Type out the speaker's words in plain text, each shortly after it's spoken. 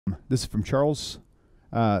This is from Charles.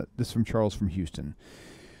 This is from Charles from Houston.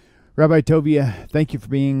 Rabbi Tovia, thank you for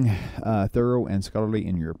being thorough and scholarly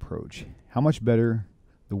in your approach. How much better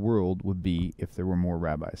the world would be if there were more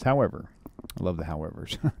rabbis. However, I love the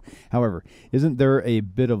howevers. However, isn't there a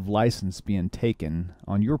bit of license being taken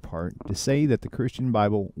on your part to say that the Christian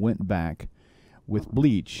Bible went back with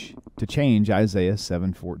bleach to change Isaiah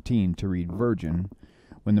 7:14 to read virgin,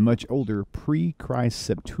 when the much older pre-Christ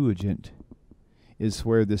Septuagint is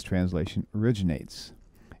where this translation originates?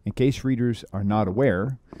 In case readers are not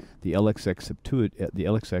aware, the LXX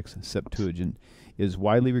Septuagint is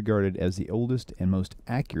widely regarded as the oldest and most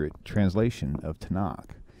accurate translation of Tanakh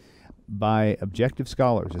by objective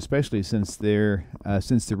scholars, especially since the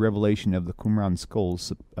revelation of the Qumran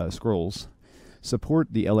scrolls support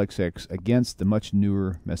the LXX against the much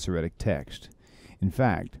newer Masoretic text. In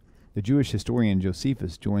fact, the Jewish historian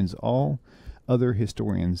Josephus joins all other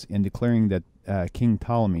historians in declaring that King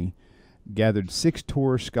Ptolemy gathered 6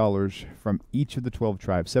 Torah scholars from each of the 12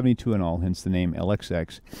 tribes, 72 in all, hence the name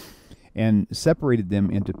LXX, and separated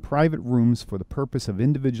them into private rooms for the purpose of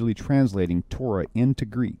individually translating Torah into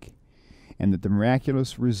Greek, and that the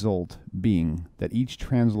miraculous result being that each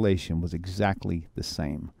translation was exactly the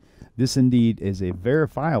same. This indeed is a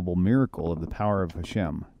verifiable miracle of the power of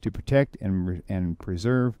Hashem to protect and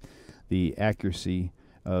preserve the accuracy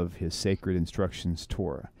of his sacred instructions,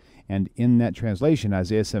 Torah. And in that translation,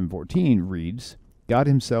 Isaiah 7:14 reads, God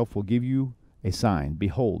himself will give you a sign.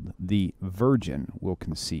 Behold, the virgin will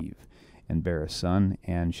conceive and bear a son,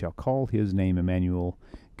 and shall call his name Emmanuel,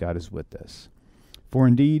 God is with us. For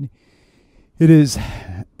indeed, it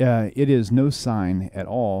is no sign at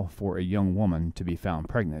all for a young woman to be found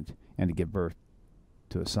pregnant and to give birth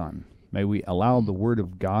to a son. May we allow the word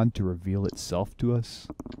of God to reveal itself to us.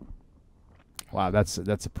 Wow, that's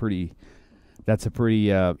a pretty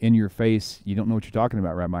in your face. You don't know what you're talking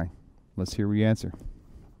about, Rabbi. Let's hear what you answer.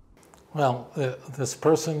 Well, this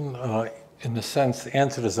person, in a sense,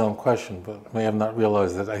 answered his own question, but may have not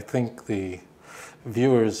realized that. I think the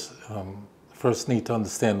viewers first need to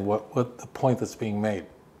understand what the point that's being made.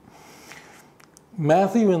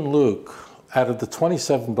 Matthew and Luke, out of the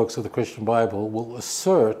 27 books of the Christian Bible, will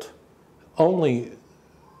assert only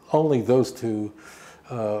those 2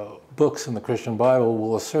 books in the Christian Bible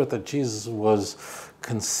will assert that Jesus was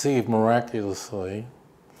conceived miraculously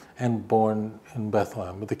and born in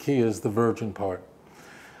Bethlehem. But the key is the virgin part.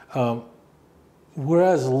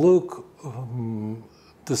 Whereas Luke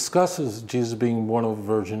discusses Jesus being born of a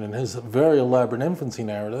virgin in his very elaborate infancy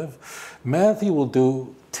narrative, Matthew will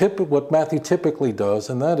do what Matthew typically does,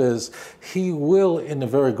 and that is he will, in a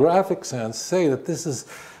very graphic sense, say that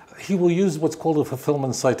he will use what's called a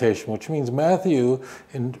fulfillment citation, which means Matthew,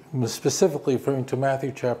 specifically referring to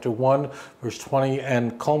Matthew chapter 1, verse 20,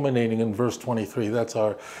 and culminating in verse 23. That's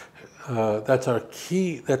the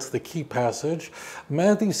key passage.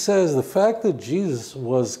 Matthew says the fact that Jesus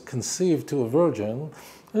was conceived to a virgin,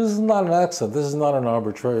 this is not an accident. This is not an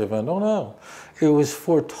arbitrary event. Oh no, it was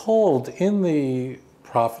foretold in the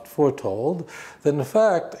prophet foretold that in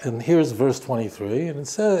fact, and here's verse 23, and it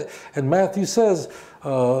says, and Matthew says,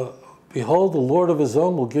 behold, the Lord of his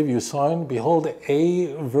own will give you a sign. Behold,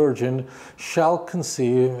 a virgin shall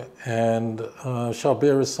conceive and shall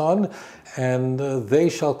bear a son, and they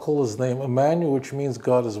shall call his name Emmanuel, which means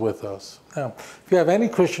God is with us. Now, if you have any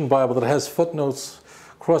Christian Bible that has footnotes,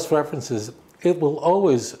 cross-references, it will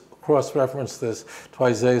always cross-reference this to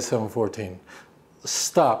Isaiah 7:14.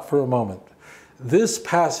 Stop for a moment. This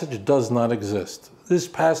passage does not exist. This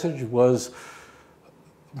passage was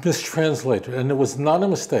mistranslated, and it was not a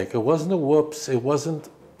mistake. It wasn't a whoops. It wasn't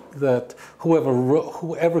that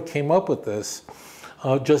whoever came up with this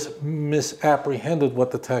just misapprehended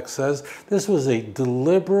what the text says. This was a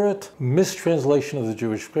deliberate mistranslation of the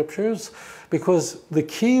Jewish scriptures, because the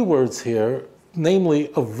key words here, namely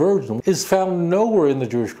a virgin, is found nowhere in the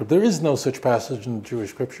Jewish scripture. There is no such passage in the Jewish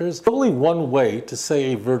scriptures. There's only one way to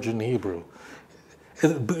say a virgin in Hebrew.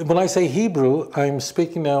 When I say Hebrew, I'm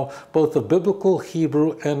speaking now both of biblical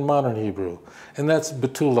Hebrew and modern Hebrew, and that's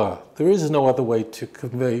betulah. There is no other way to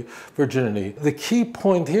convey virginity. The key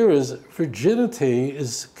point here is virginity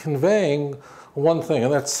is conveying one thing,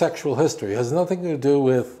 and that's sexual history. It has nothing to do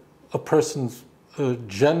with a person's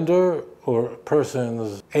gender or a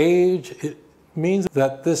person's age. It means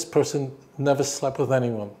that this person never slept with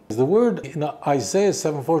anyone. The word in Isaiah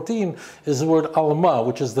 7:14 is the word alma,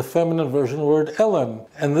 which is the feminine version of the word Ellen.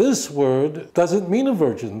 And this word doesn't mean a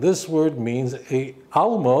virgin. This word means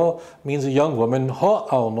alma means a young woman.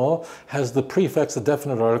 Ha-alma has the prefix, the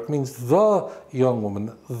definite article, means the young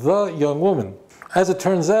woman, the young woman. As it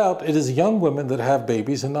turns out, it is young women that have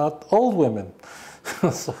babies and not old women.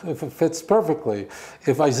 So if it fits perfectly.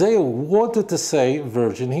 If Isaiah wanted to say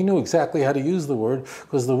virgin, he knew exactly how to use the word,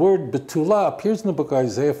 because the word betula appears in the book of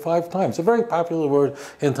Isaiah 5 times. A very popular word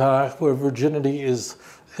in Tanakh where virginity is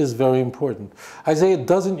very important. Isaiah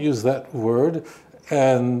doesn't use that word,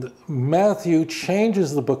 and Matthew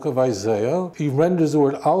changes the book of Isaiah. He renders the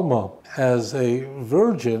word alma as a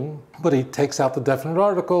virgin, but he takes out the definite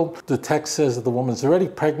article. The text says that the woman's already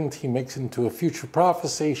pregnant. He makes it into a future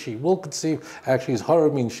prophecy. She will conceive. Actually, his horror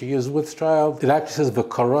means she is with child. It actually says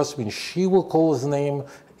v'karas, means she will call his name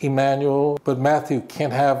Emmanuel. But Matthew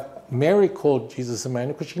can't have Mary called Jesus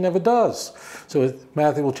Emmanuel because she never does. So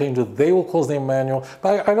Matthew will change it. They will call his name Emmanuel.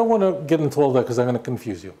 But I don't want to get into all that because I'm going to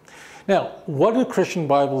confuse you. Now, what do Christian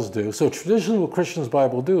Bibles do? So traditionally what Christians'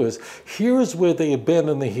 Bible do is, here's where they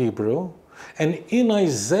abandon the Hebrew, and in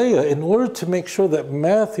Isaiah, in order to make sure that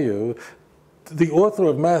Matthew, the author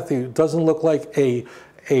of Matthew, doesn't look like a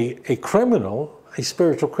criminal, a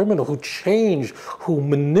spiritual criminal who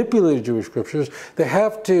manipulated Jewish scriptures, they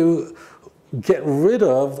have to get rid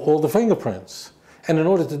of all the fingerprints. And in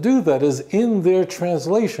order to do that is in their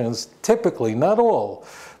translations, typically, not all,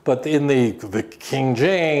 but in the King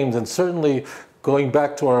James, and certainly going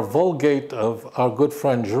back to our Vulgate of our good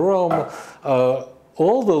friend Jerome,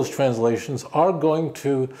 all those translations are going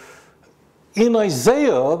to, in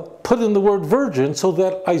Isaiah, put in the word virgin so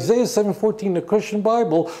that Isaiah 7:14, the Christian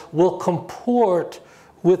Bible, will comport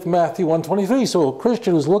with Matthew 1:23. So a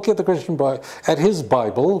Christian who's looking at the Christian Bible, at his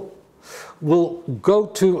Bible, will go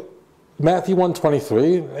to Matthew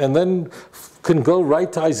 1:23 and then can go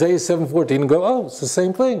right to Isaiah 7:14 and go, oh, it's the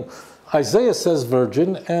same thing. Isaiah says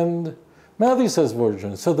virgin and Matthew says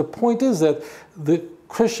virgin. So the point is that the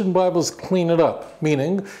Christian Bibles clean it up,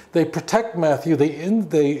 meaning they protect Matthew,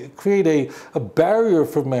 they create a barrier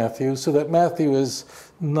for Matthew so that Matthew is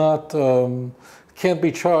not, can't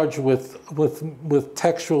be charged with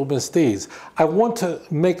textual misdeeds. I want to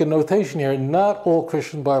make a notation here. Not all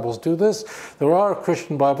Christian Bibles do this. There are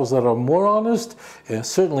Christian Bibles that are more honest, and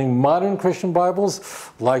certainly modern Christian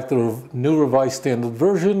Bibles, like the New Revised Standard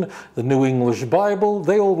Version, the New English Bible.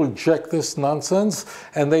 They all reject this nonsense,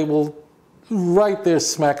 and they will right there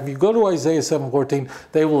smack. If you go to Isaiah 7:14,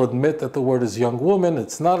 they will admit that the word is young woman,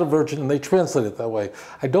 it's not a virgin, and they translate it that way.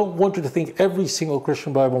 I don't want you to think every single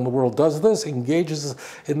Christian Bible in the world does this, engages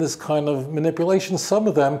in this kind of manipulation. Some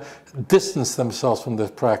of them distance themselves from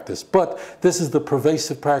this practice, but this is the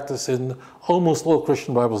pervasive practice in almost all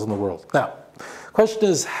Christian Bibles in the world. Now, the question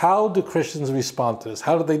is, how do Christians respond to this?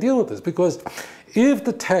 How do they deal with this? Because if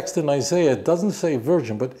the text in Isaiah doesn't say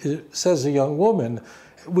virgin, but it says a young woman,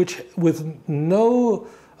 which with no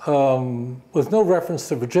reference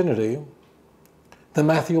to virginity, then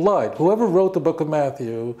Matthew lied. Whoever wrote the book of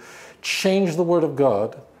Matthew changed the word of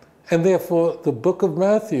God, and therefore the book of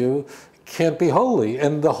Matthew can't be holy,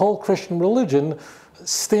 and the whole Christian religion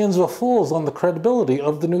stands or falls on the credibility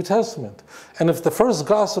of the New Testament. And if the first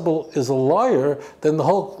gospel is a liar, then the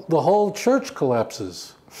whole church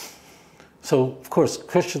collapses. So, of course,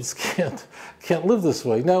 Christians can't live this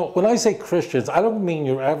way. Now, when I say Christians, I don't mean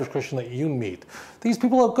your average Christian that you meet. These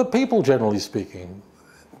people are good people, generally speaking.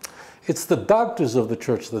 It's the doctors of the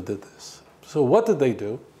church that did this. So what did they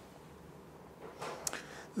do?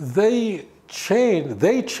 They changed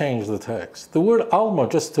the text. The word alma,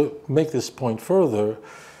 just to make this point further,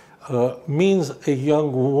 means a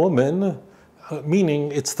young woman,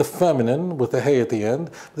 meaning it's the feminine with the hey at the end.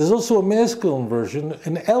 There's also a masculine version,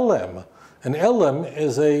 an elem. An elem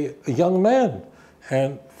is a young man.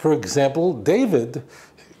 And for example, David,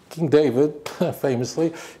 King David,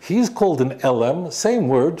 famously, he's called an elem, same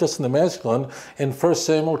word, just in the masculine, in 1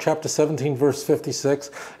 Samuel chapter 17, verse 56,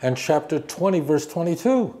 and chapter 20, verse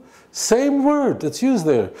 22. Same word that's used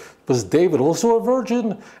there. Was David also a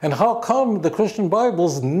virgin? And how come the Christian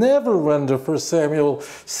Bibles never render 1 Samuel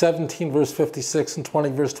 17 verse 56 and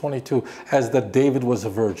 20 verse 22 as that David was a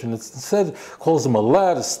virgin? It instead calls him a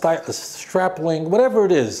lad, a strapling, whatever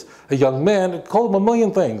it is, a young man, call him a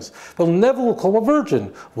million things. They'll never call him a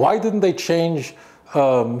virgin. Why didn't they change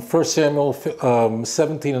 1 Samuel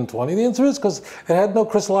 17 and 20? The answer is because it had no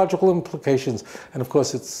Christological implications. And of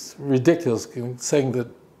course it's ridiculous saying that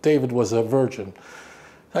David was a virgin.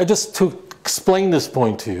 Just to explain this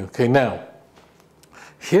point to you. Okay, now,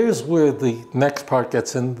 here's where the next part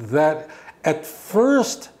gets in. That at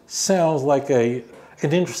first sounds like an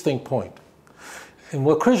interesting point. And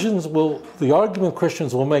what the argument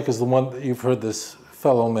Christians will make is the one that you've heard this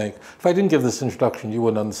fellow make. If I didn't give this introduction, you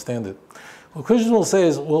wouldn't understand it. What Christians will say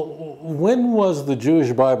is, well, when was the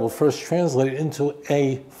Jewish Bible first translated into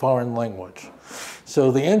a foreign language? So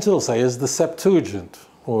the answer they'll say is the Septuagint,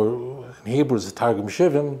 or in Hebrew it's the Targum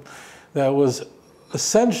Shivim, that was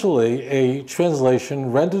essentially a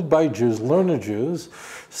translation rendered by Jews, learned Jews,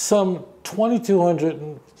 some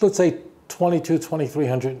 2,200, let's say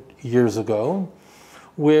 2,300 years ago,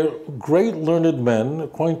 where great learned men,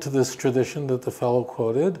 according to this tradition that the fellow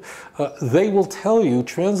quoted, they will tell you,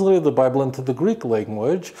 translated the Bible into the Greek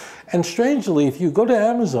language, and strangely, if you go to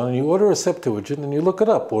Amazon and you order a Septuagint and you look it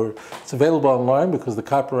up, or it's available online because the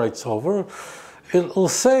copyright's over, it'll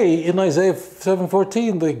say in Isaiah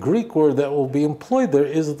 7:14, the Greek word that will be employed there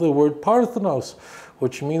is the word parthenos,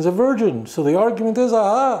 which means a virgin. So the argument is,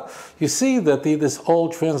 you see that this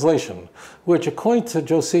old translation, which according to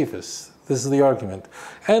Josephus, this is the argument,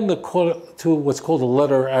 and to what's called a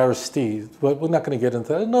letter Aristide, but we're not going to get into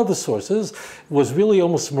that, and other sources, was really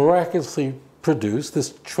almost miraculously produced,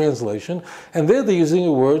 this translation, and they're using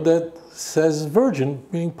a word that says virgin,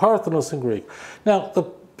 meaning parthenos in Greek. Now, the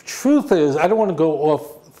truth is, I don't want to go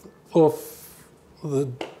off the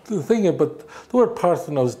thing here, but the word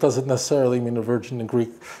parthenos doesn't necessarily mean a virgin in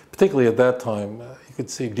Greek, particularly at that time. You could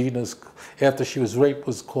see Dina's, after she was raped,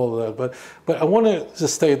 was called that. But I want to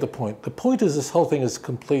just stay at the point. The point is, this whole thing is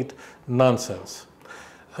complete nonsense.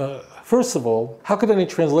 First of all, how could any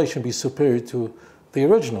translation be superior to the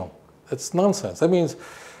original? That's nonsense. That means,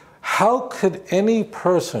 how could any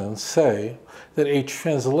person say that a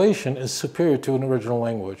translation is superior to an original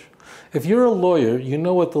language? If you're a lawyer, you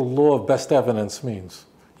know what the law of best evidence means.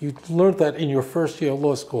 You learned that in your first year of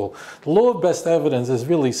law school. The law of best evidence is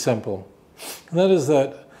really simple. And that is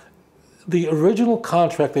that the original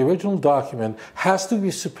contract, the original document, has to be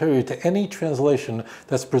superior to any translation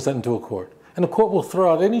that's presented to a court. And the court will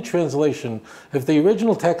throw out any translation. If the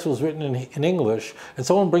original text was written in English and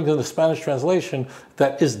someone brings in a Spanish translation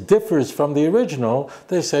that differs from the original,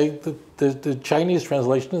 they say that the Chinese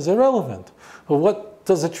translation is irrelevant. Well, what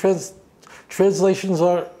does translations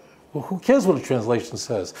are? Well, who cares what a translation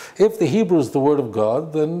says? If the Hebrew is the Word of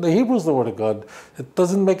God, then the Hebrew is the Word of God. It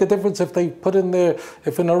doesn't make a difference if they put in there,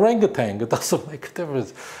 if an orangutan, it doesn't make a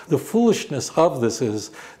difference. The foolishness of this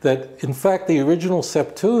is that, in fact, the original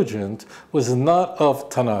Septuagint was not of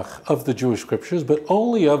Tanakh, of the Jewish scriptures, but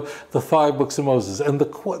only of the 5 books of Moses. And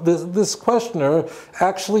this questioner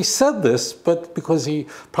actually said this, but because he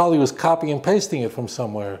probably was copying and pasting it from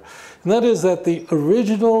somewhere. And that is that the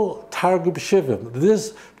original Targum Shivim,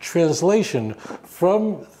 this translation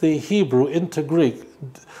from the Hebrew into Greek,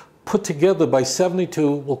 put together by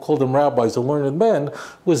 72, we'll call them rabbis or learned men,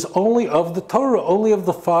 was only of the Torah, only of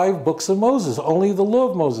the 5 books of Moses, only the law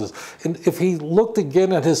of Moses. And if he looked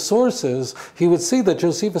again at his sources, he would see that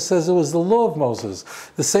Josephus says it was the law of Moses.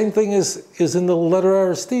 The same thing is in the letter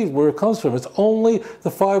Aristide, where it comes from. It's only the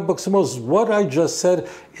 5 books of Moses. What I just said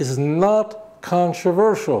is not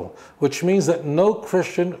controversial, which means that no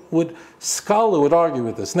Christian scholar would argue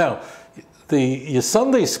with this. Now, your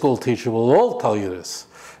Sunday school teacher will all tell you this,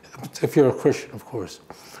 if you're a Christian, of course.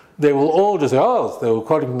 They will all just say, oh, they're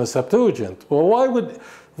according to the Septuagint. Well, why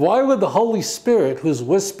would the Holy Spirit, who's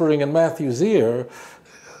whispering in Matthew's ear,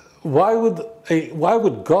 why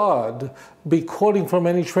would God be quoting from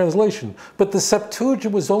any translation? But the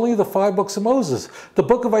Septuagint was only the 5 books of Moses. The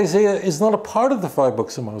book of Isaiah is not a part of the 5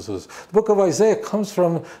 books of Moses. The book of Isaiah comes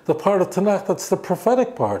from the part of Tanakh that's the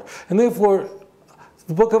prophetic part. And therefore,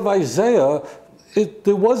 the book of Isaiah,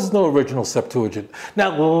 there was no original Septuagint.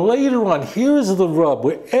 Now, later on, here's the rub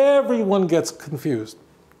where everyone gets confused.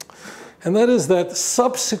 And that is that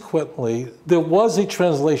subsequently, there was a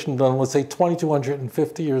translation done, let's say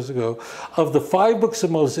 2,250 years ago, of the 5 books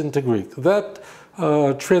of Moses into Greek. That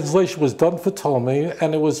translation was done for Ptolemy,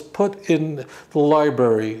 and it was put in the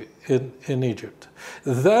library in Egypt.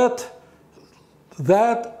 That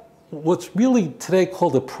what's really today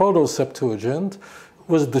called the Proto-Septuagint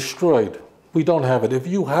was destroyed. We don't have it. If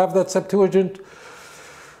you have that Septuagint,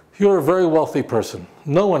 you're a very wealthy person.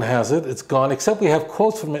 No one has it. It's gone, except we have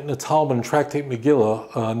quotes from it in the Talmud and Tractate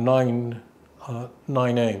Megillah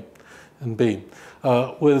 9a and b,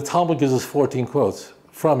 where the Talmud gives us 14 quotes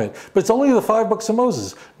from it. But it's only the 5 books of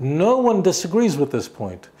Moses. No one disagrees with this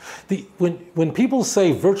point. When people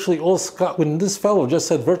say virtually all scholars, when this fellow just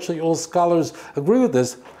said virtually all scholars agree with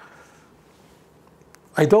this,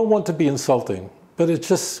 I don't want to be insulting, but it's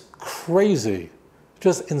just crazy,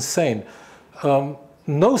 just insane.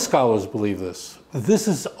 No scholars believe this. This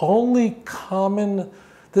is only common.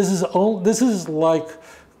 This is like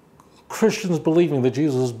Christians believing that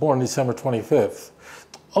Jesus was born December 25th.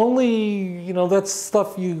 Only, that's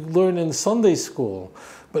stuff you learn in Sunday school.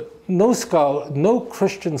 But no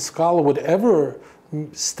Christian scholar would ever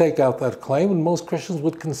stake out that claim, and most Christians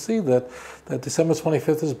would concede that December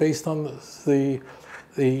 25th is based on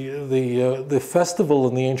the festival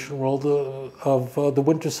in the ancient world of the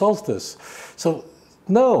winter solstice. So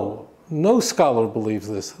No scholar believes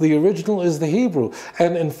this. The original is the Hebrew.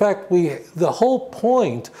 And in fact, the whole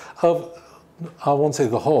point of, I won't say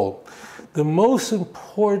the whole, the most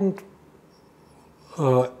important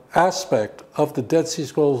aspect of the Dead Sea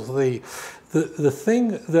Scrolls, the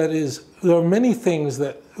thing that is, there are many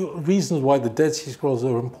reasons why the Dead Sea Scrolls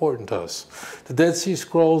are important to us. The Dead Sea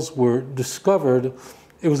Scrolls were discovered,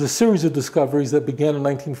 it was a series of discoveries that began in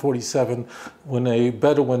 1947 when a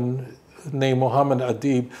Bedouin named Muhammad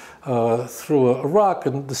Adib threw a rock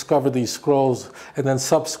and discovered these scrolls, and then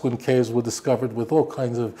subsequent caves were discovered with all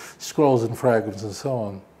kinds of scrolls and fragments and so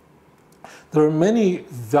on. There are many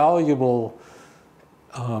valuable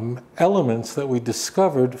elements that we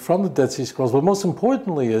discovered from the Dead Sea Scrolls, but most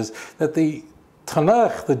importantly is that the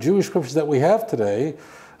Tanakh, the Jewish scriptures that we have today,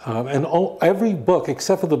 and every book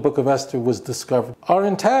except for the book of Esther was discovered, are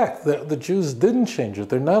intact. The Jews didn't change it.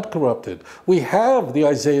 They're not corrupted. We have the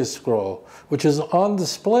Isaiah scroll, which is on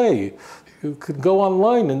display. You could go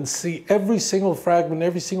online and see every single fragment,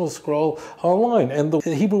 every single scroll online. And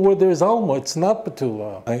the Hebrew word there is Alma. It's not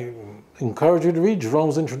Betula. I encourage you to read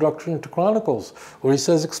Jerome's Introduction to Chronicles, where he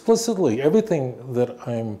says explicitly everything that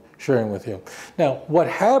I'm sharing with you. Now, what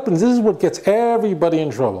happens, this is what gets everybody in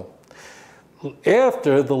trouble.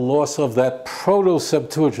 After the loss of that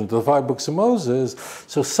proto-Septuagint, the 5 books of Moses,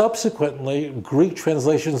 so subsequently Greek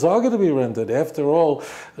translations are going to be rendered. After all,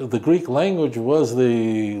 the Greek language was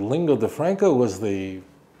the lingua de franca, was the,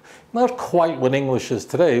 not quite what English is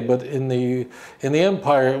today, but in the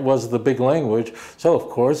empire it was the big language. So of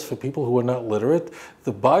course, for people who are not literate,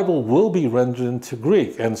 the Bible will be rendered into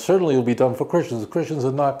Greek, and certainly it will be done for Christians. Christians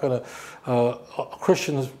are not going to,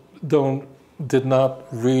 Christians did not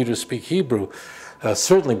read or speak Hebrew,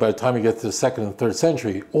 certainly by the time you get to the 2nd and 3rd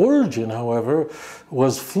century. Origen, however,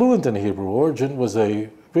 was fluent in Hebrew. Origen was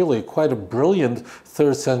really quite a brilliant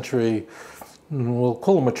 3rd century, we'll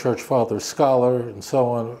call him a church father, scholar, and so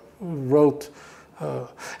on, wrote.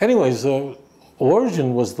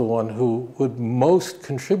 Origen was the one who would most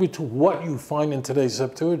contribute to what you find in today's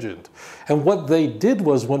Septuagint. And what they did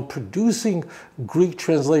was, when producing Greek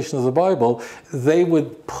translations of the Bible, they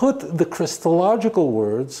would put the Christological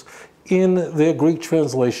words in their Greek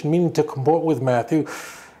translation, meaning to comport with Matthew.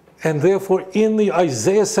 And therefore, in the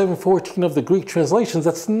Isaiah 7:14 of the Greek translations,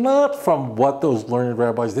 that's not from what those learned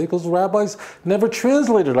rabbis did, because rabbis never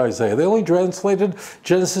translated Isaiah. They only translated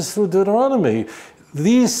Genesis through Deuteronomy.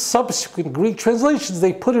 These subsequent Greek translations,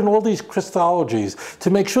 they put in all these Christologies to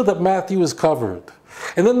make sure that Matthew is covered.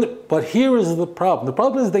 And then, but here is the problem. The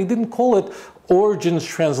problem is they didn't call it Origen's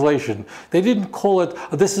translation. They didn't call it,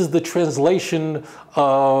 this is the translation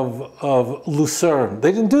of Lucerne.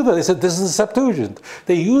 They didn't do that. They said, this is the Septuagint.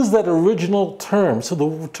 They used that original term. So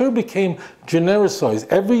the term became genericized.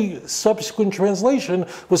 Every subsequent translation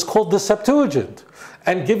was called the Septuagint,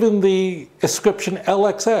 and given the ascription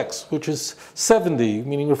LXX, which is 70,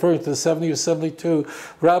 meaning referring to the 70 or 72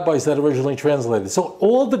 rabbis that originally translated. So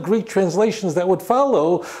all the Greek translations that would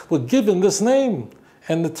follow were given this name.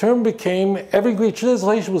 And the term became, every Greek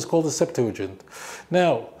translation was called the Septuagint.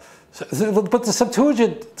 Now, but the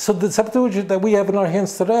Septuagint, so the Septuagint that we have in our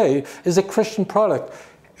hands today is a Christian product.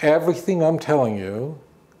 Everything I'm telling you,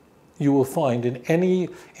 you will find in any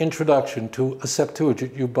introduction to a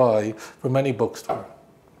Septuagint you buy from any bookstore.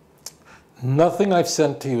 Nothing I've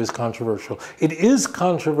sent to you is controversial. It is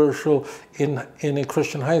controversial in a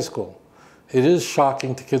Christian high school. It is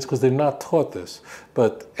shocking to kids because they're not taught this.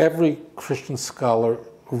 But every Christian scholar,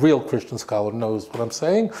 real Christian scholar, knows what I'm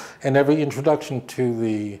saying. And every introduction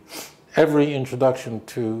to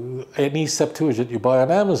any Septuagint you buy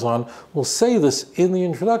on Amazon will say this in the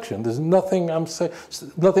introduction. There's nothing I'm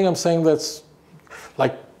saying that's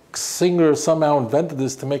like Singer somehow invented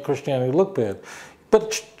this to make Christianity look bad.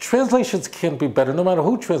 But translations can't be better. No matter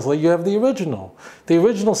who translates, you have the original. The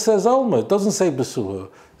original says Alma. It doesn't say Besula.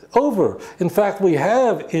 Over. In fact, we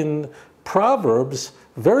have in Proverbs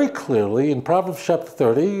very clearly, in Proverbs chapter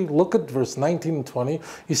 30, look at verse 19 and 20,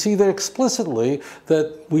 you see there explicitly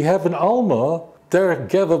that we have an Alma, Derek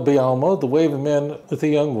Geva Be'alma, the way of a man with a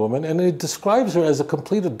young woman, and it describes her as a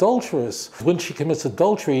complete adulteress. When she commits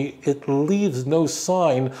adultery, it leaves no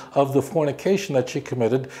sign of the fornication that she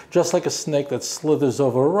committed, just like a snake that slithers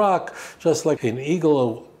over a rock, just like an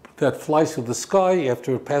eagle that flies through the sky.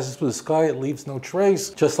 After it passes through the sky, it leaves no trace,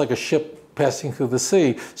 just like a ship passing through the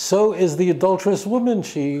sea. So is the adulterous woman.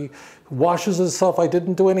 She washes herself, I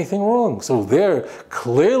didn't do anything wrong. So there,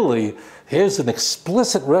 clearly, here's an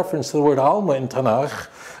explicit reference to the word Alma in Tanakh,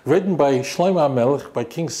 written by Shlomo HaMelech, by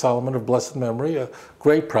King Solomon of blessed memory, a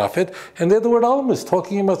great prophet. And there the word Alma is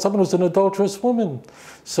talking about someone who's an adulterous woman.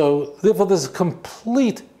 So therefore, this is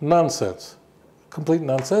complete nonsense. complete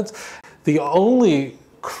nonsense. The only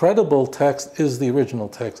credible text is the original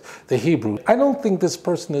text, the Hebrew. I don't think this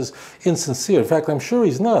person is insincere. In fact, I'm sure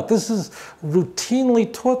he's not. This is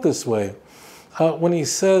routinely taught this way. When he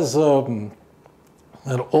says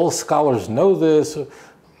that all scholars know this,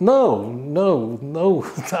 no,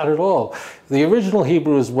 not at all. The original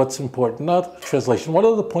Hebrew is what's important, not translation. One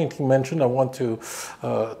other point he mentioned I want to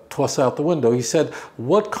toss out the window. He said,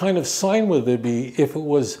 what kind of sign would there be if it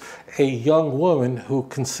was a young woman who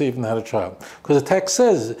conceived and had a child? Because the text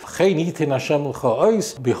says,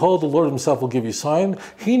 behold, the Lord himself will give you a sign.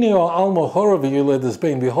 Behold,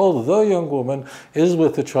 the young woman is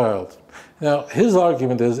with the child. Now, his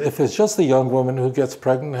argument is, if it's just a young woman who gets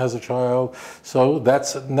pregnant and has a child, so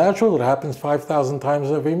that's natural, it happens 5,000 times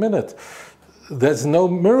every minute. There's no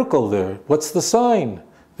miracle there. What's the sign?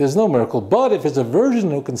 There's no miracle. But if it's a virgin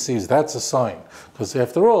who conceives, that's a sign. Because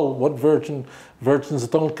after all, what virgins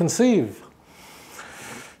don't conceive?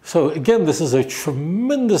 So again, this is a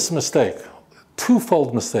tremendous mistake,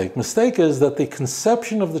 twofold mistake. Mistake is that the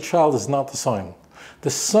conception of the child is not the sign. The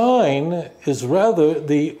sign is rather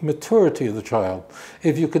the maturity of the child.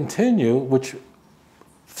 If you continue, which,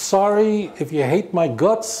 sorry, if you hate my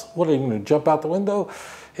guts, what are you going to jump out the window?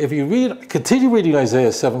 If you continue reading Isaiah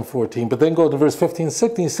 7:14, but then go to verse 15,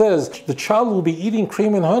 16, it says, the child will be eating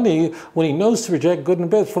cream and honey when he knows to reject good and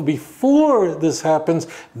bad. For before this happens,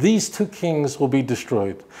 these two kings will be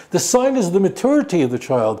destroyed. The sign is the maturity of the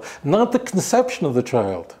child, not the conception of the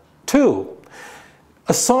child. 2,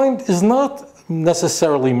 a sign is not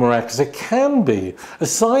necessarily miraculous. It can be. A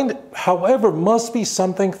sign, however, must be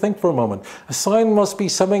something, think for a moment, a sign must be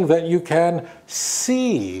something that you can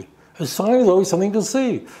see. A sign is always something to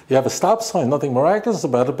see. You have a stop sign, nothing miraculous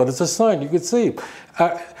about it, but it's a sign you could see.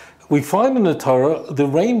 We find in the Torah, the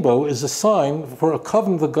rainbow is a sign for a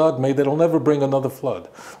covenant that God made that will never bring another flood.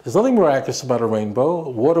 There's nothing miraculous about a rainbow.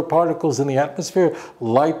 Water particles in the atmosphere,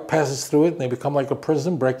 light passes through it, and they become like a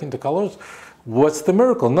prism, breaking into colors. What's the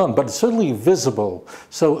miracle? None, but it's certainly visible.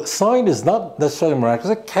 So sign is not necessarily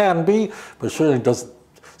miraculous. It can be, but it certainly doesn't.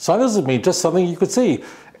 Sign doesn't mean just something you could see.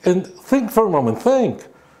 And think for a moment, think.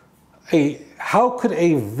 How could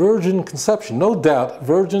a virgin conception, no doubt,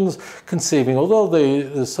 virgins conceiving, although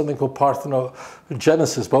there's something called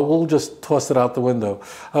parthenogenesis, but we'll just toss it out the window.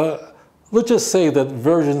 Let's just say that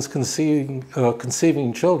virgins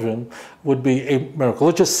conceiving children would be a miracle.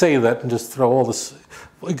 Let's just say that and just throw all this,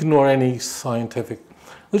 ignore any scientific.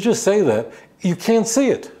 Let's just say that. You can't see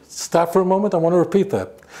it. Stop for a moment. I want to repeat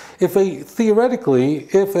that. Theoretically,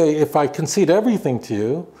 if I concede everything to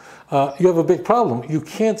you, you have a big problem. You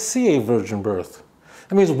can't see a virgin birth.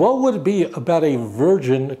 That means, what would it be about a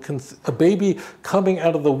virgin, a baby coming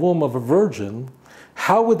out of the womb of a virgin?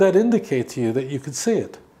 How would that indicate to you that you could see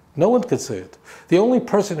it? No one could see it. The only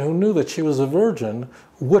person who knew that she was a virgin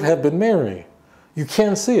would have been Mary. You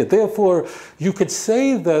can't see it. Therefore, you could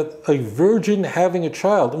say that a virgin having a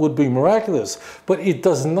child would be miraculous, but it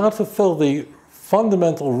does not fulfill the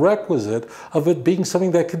fundamental requisite of it being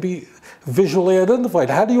something that could be visually identified.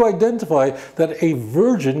 How do you identify that a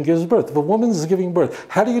virgin gives birth? If a woman is giving birth,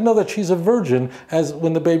 how do you know that she's a virgin as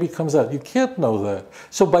when the baby comes out? You can't know that.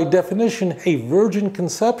 So by definition, a virgin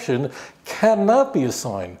conception cannot be a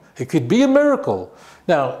sign. It could be a miracle.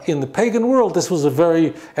 Now, in the pagan world, this was all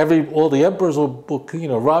the emperors,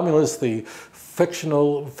 Romulus, the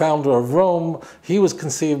fictional founder of Rome, he was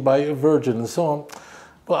conceived by a virgin and so on.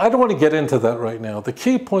 Well, I don't want to get into that right now. The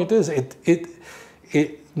key point is,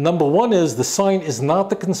 number one is the sign is not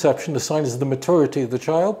the conception, the sign is the maturity of the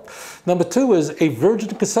child. Number two is a virgin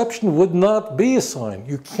conception would not be a sign.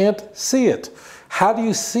 You can't see it. How do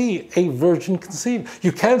you see a virgin conceive?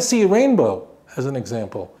 You can see a rainbow, as an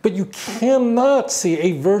example, but you cannot see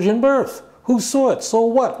a virgin birth. Who saw it? So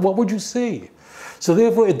what? What would you see? So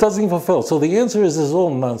therefore, it doesn't fulfill. So the answer is, this is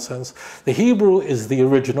all nonsense. The Hebrew is the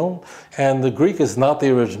original, and the Greek is not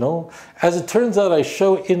the original. As it turns out, I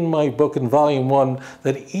show in my book in volume 1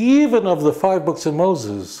 that even of the 5 books of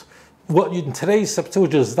Moses, what in today's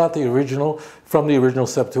Septuagint is not the original from the original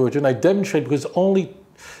Septuagint. I demonstrate because only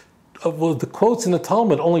of the quotes in the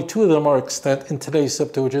Talmud, only 2 of them are extant in today's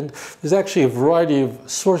Septuagint. There's actually a variety of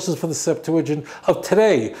sources for the Septuagint of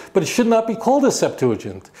today, but it should not be called a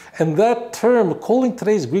Septuagint. And that term, calling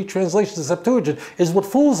today's Greek translation the Septuagint, is what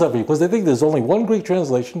fools everyone, because they think there's only one Greek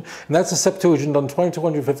translation, and that's the Septuagint done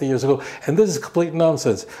 2,250 years ago, and this is complete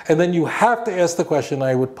nonsense. And then you have to ask the question,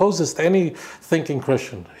 I would pose this to any thinking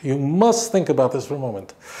Christian. You must think about this for a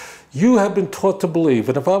moment. You have been taught to believe,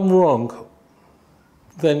 and if I'm wrong,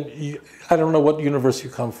 then I don't know what universe you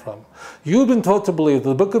come from. You've been taught to believe that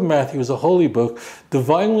the book of Matthew is a holy book,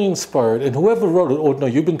 divinely inspired, and whoever wrote it, oh no,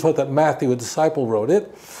 you've been taught that Matthew, a disciple, wrote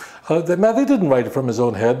it, that Matthew didn't write it from his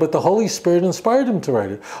own head, but the Holy Spirit inspired him to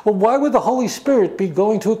write it. Well, why would the Holy Spirit be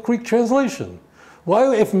going to a Greek translation?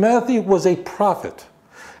 Why, if Matthew was a prophet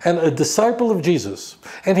and a disciple of Jesus,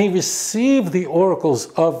 and he received the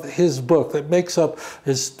oracles of his book that makes up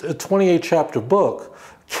his 28-chapter book,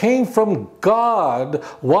 came from God,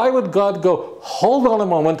 why would God go, hold on a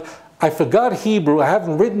moment, I forgot Hebrew, I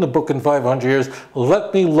haven't written a book in 500 years,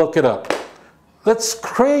 let me look it up. That's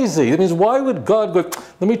crazy. It means, why would God go,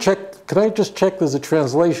 let me check, can I just check there's a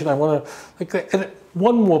translation? I want to, like, and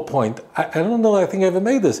one more point. I don't know, I think I ever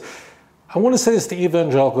made this. I want to say this to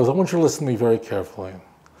evangelicals. I want you to listen to me very carefully.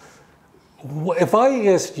 If I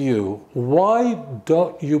asked you, why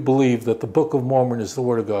don't you believe that the Book of Mormon is the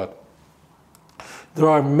Word of God? There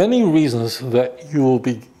are many reasons that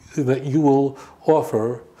you will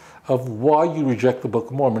offer of why you reject the Book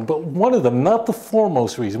of Mormon. But one of them, not the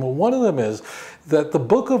foremost reason, but one of them is that the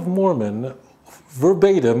Book of Mormon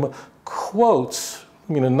verbatim quotes,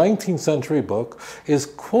 I mean, a 19th century book, is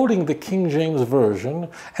quoting the King James Version,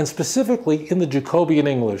 and specifically in the Jacobean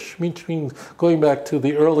English, meaning going back to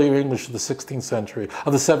the earlier English of the 16th century,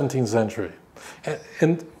 of the 17th century.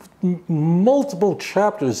 And multiple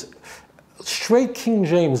chapters, straight King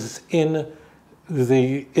James in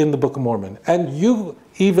the Book of Mormon. And you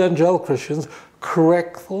evangelical Christians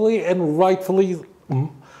correctly and rightfully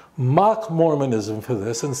mock Mormonism for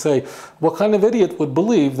this and say, what kind of idiot would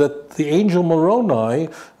believe that the angel Moroni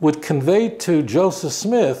would convey to Joseph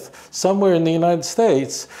Smith somewhere in the United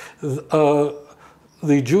States the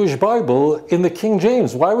Jewish Bible in the King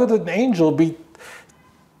James? Why would an angel be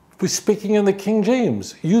speaking in the King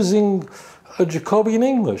James using a Jacobean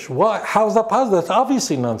English? Why? How's that possible? That's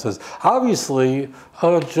obviously nonsense. Obviously,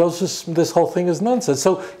 Joseph, this whole thing is nonsense.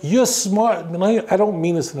 So you're smart, and I don't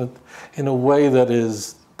mean this in a way that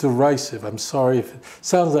is derisive. I'm sorry if it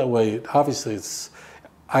sounds that way. Obviously,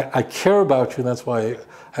 I care about you, and that's why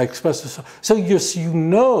I express this. So you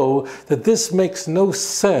know that this makes no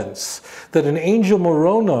sense, that an angel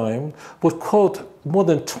Moroni would quote more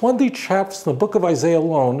than 20 chapters in the book of Isaiah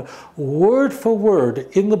alone, word for word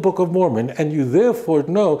in the Book of Mormon, and you therefore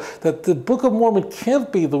know that the Book of Mormon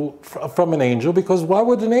can't be from an angel, because why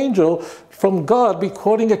would an angel from God be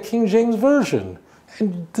quoting a King James Version?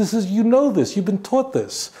 And this is, you know this, you've been taught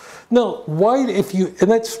this. No, why, and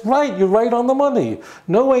that's right, you're right on the money.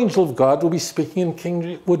 No angel of God would be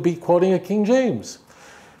speaking would be quoting a King James.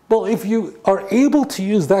 Well, if you are able to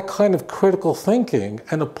use that kind of critical thinking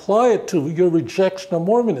and apply it to your rejection of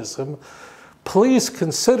Mormonism, please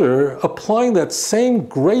consider applying that same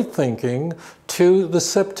great thinking to the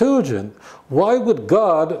Septuagint. Why would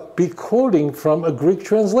God be quoting from a Greek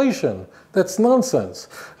translation? That's nonsense.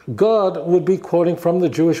 God would be quoting from the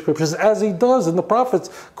Jewish scriptures, as he does in the prophets,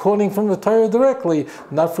 quoting from the Torah directly,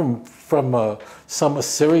 not from some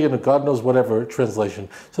Assyrian or God knows whatever translation.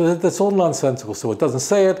 So that's all nonsensical. So it doesn't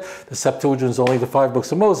say it. The Septuagint is only the 5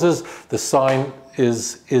 books of Moses. The sign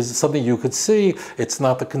is something you could see. It's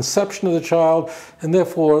not the conception of the child. And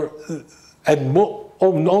therefore,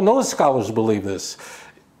 no scholars believe this.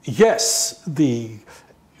 Yes, the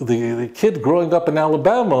kid growing up in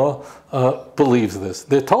Alabama believes this.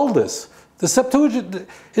 They're told this. The Septuagint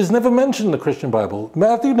is never mentioned in the Christian Bible.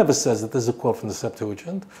 Matthew never says that there's a quote from the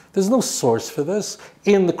Septuagint. There's no source for this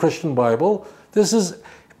in the Christian Bible.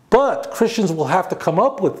 But Christians will have to come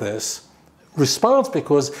up with this response,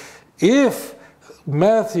 because if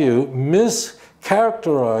Matthew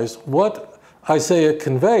mischaracterized what Isaiah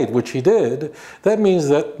conveyed, which he did, that means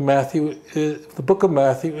that the book of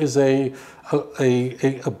Matthew is a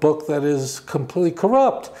book that is completely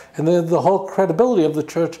corrupt, and then the whole credibility of the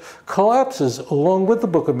church collapses along with the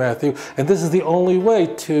book of Matthew. And this is the only way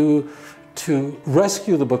to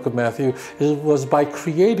rescue the book of Matthew, was by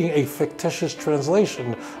creating a fictitious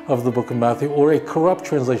translation of the book of Matthew, or a corrupt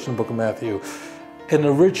translation of the book of Matthew. An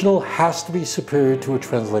original has to be superior to a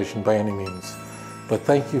translation by any means. But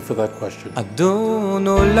thank you for that question. אדון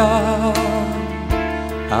עולם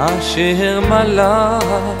אשר מלך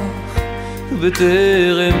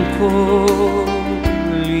בטרם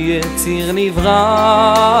כל יציר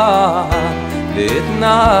נברא, לעת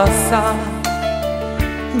נעשה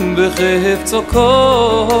בחפצו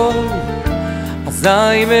כל,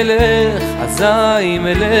 אזי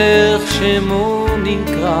מלך שמו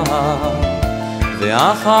נקרא,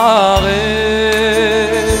 ואחרי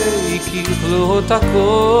ככלות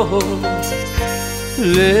הכל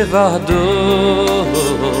לבדו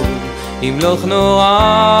ימלוך נורא,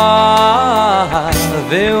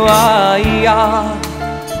 והוא היה